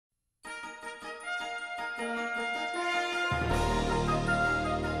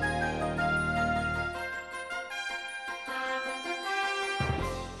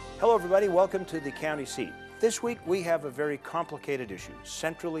Hello everybody, welcome to the county seat. This week we have a very complicated issue,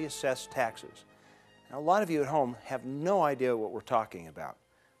 centrally assessed taxes. Now, a lot of you at home have no idea what we're talking about,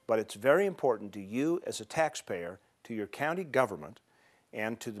 but it's very important to you as a taxpayer, to your county government,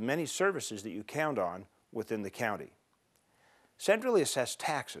 and to the many services that you count on within the county. Centrally assessed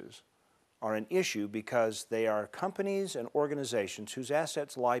taxes are an issue because they are companies and organizations whose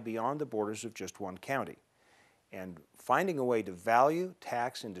assets lie beyond the borders of just one county. And finding a way to value,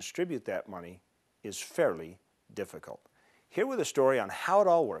 tax, and distribute that money is fairly difficult. Here with a story on how it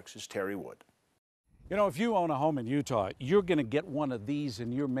all works is Terry Wood. You know, if you own a home in Utah, you're going to get one of these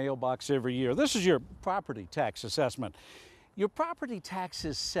in your mailbox every year. This is your property tax assessment. Your property tax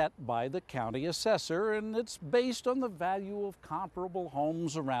is set by the county assessor, and it's based on the value of comparable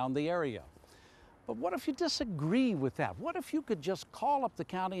homes around the area. But what if you disagree with that? What if you could just call up the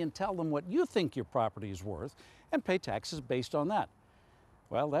county and tell them what you think your property is worth and pay taxes based on that?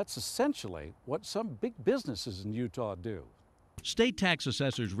 Well, that's essentially what some big businesses in Utah do. State tax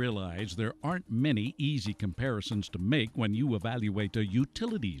assessors realize there aren't many easy comparisons to make when you evaluate a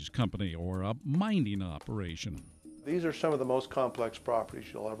utilities company or a mining operation. These are some of the most complex properties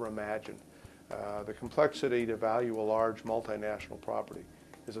you'll ever imagine. The complexity to value a large multinational property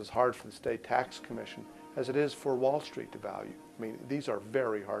is as hard for the State Tax Commission as it is for Wall Street to value. I mean, these are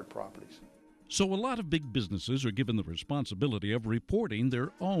very hard properties. So a lot of big businesses are given the responsibility of reporting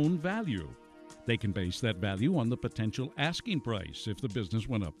their own value. They can base that value on the potential asking price if the business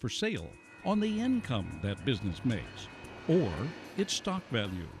went up for sale, on the income that business makes, or its stock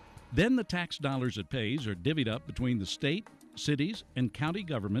value. Then the tax dollars it pays are divvied up between the state, cities, and county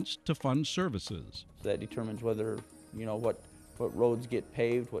governments to fund services. That determines whether, what roads get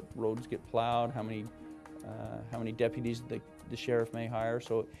paved, what roads get plowed, how many deputies the sheriff may hire.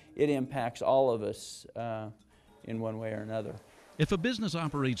 So it impacts all of us in one way or another. If a business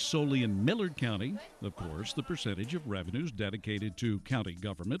operates solely in Millard County, of course, the percentage of revenues dedicated to county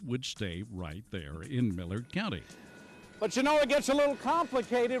government would stay right there in Millard County. But it gets a little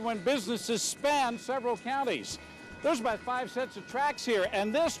complicated when businesses span several counties. There's about 5 sets of tracks here,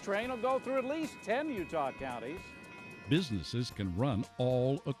 and this train will go through at least 10 Utah counties. Businesses can run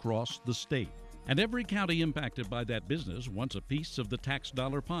all across the state, and every county impacted by that business wants a piece of the tax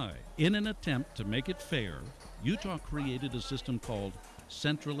dollar pie. In an attempt to make it fair, Utah created a system called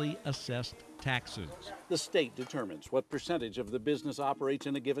centrally assessed taxes. The state determines what percentage of the business operates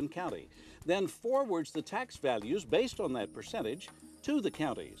in a given county, then forwards the tax values based on that percentage to the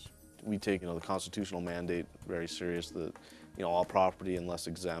counties. We take the constitutional mandate very serious that all property unless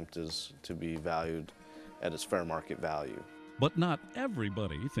exempt is to be valued at its fair market value. But not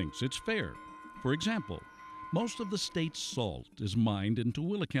everybody thinks it's fair. For example, most of the state's salt is mined in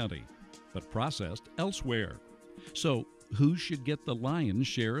Tooele County, but processed elsewhere. So who should get the lion's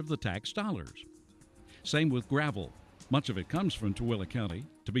share of the tax dollars? Same with gravel. Much of it comes from Tooele County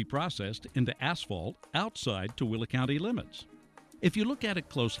to be processed into asphalt outside Tooele County limits. If you look at it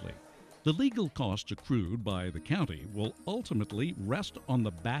closely, the legal costs accrued by the county will ultimately rest on the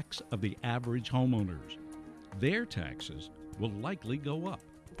backs of the average homeowners. Their taxes will likely go up.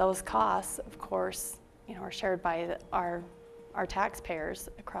 Those costs, of course, are shared by our taxpayers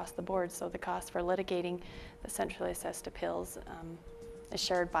across the board. So the cost for litigating the centrally assessed appeals is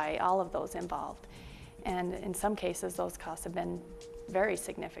shared by all of those involved. And in some cases, those costs have been very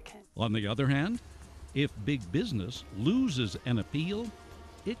significant. On the other hand, if big business loses an appeal,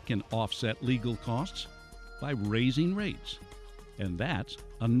 it can offset legal costs by raising rates. And that's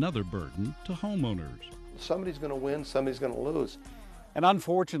another burden to homeowners. Somebody's going to win, somebody's going to lose. And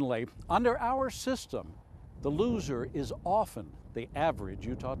unfortunately, under our system, the loser is often the average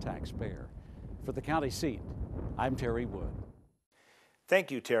Utah taxpayer. For the county seat, I'm Terry Wood.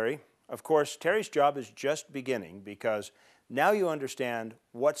 Thank you, Terry. Of course, Terry's job is just beginning because now you understand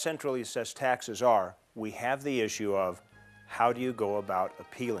what centrally assessed taxes are. We have the issue of how do you go about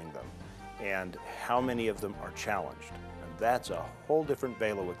appealing them and how many of them are challenged. And that's a whole different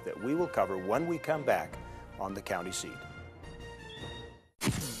bailiwick that we will cover when we come back on the county seat.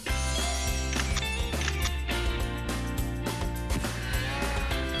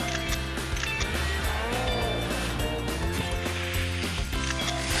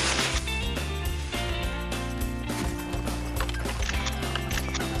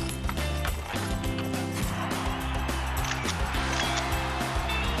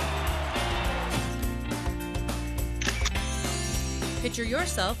 Picture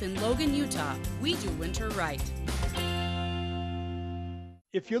yourself in Logan, Utah. We do winter right.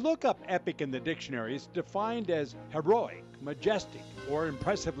 If you look up epic in the dictionary, it's defined as heroic, majestic, or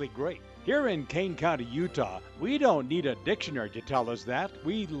impressively great. Here in Kane County, Utah, we don't need a dictionary to tell us that.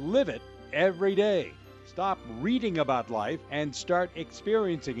 We live it every day. Stop reading about life and start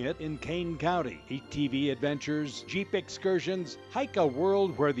experiencing it in Kane County. ATV adventures, Jeep excursions, hike a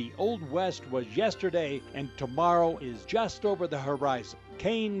world where the Old West was yesterday and tomorrow is just over the horizon.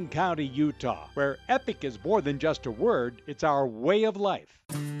 Kane County, Utah, where epic is more than just a word, it's our way of life.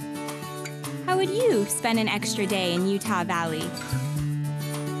 How would you spend an extra day in Utah Valley?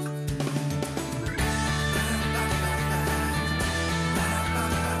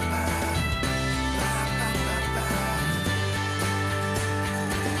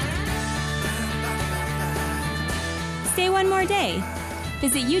 Stay one more day.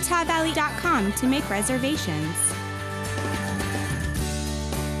 Visit utahvalley.com to make reservations.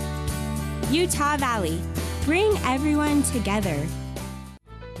 Utah Valley. Bring everyone together.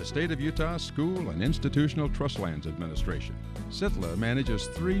 The State of Utah School and Institutional Trust Lands Administration. SITLA manages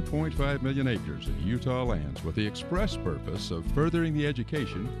 3.5 million acres of Utah lands with the express purpose of furthering the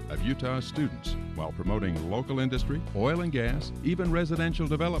education of Utah students while promoting local industry, oil and gas, even residential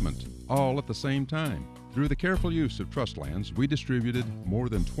development, all at the same time. Through the careful use of trust lands, we distributed more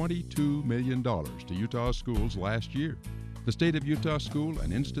than $22 million to Utah schools last year. The State of Utah School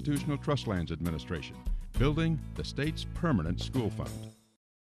and Institutional Trust Lands Administration, building the state's permanent school fund.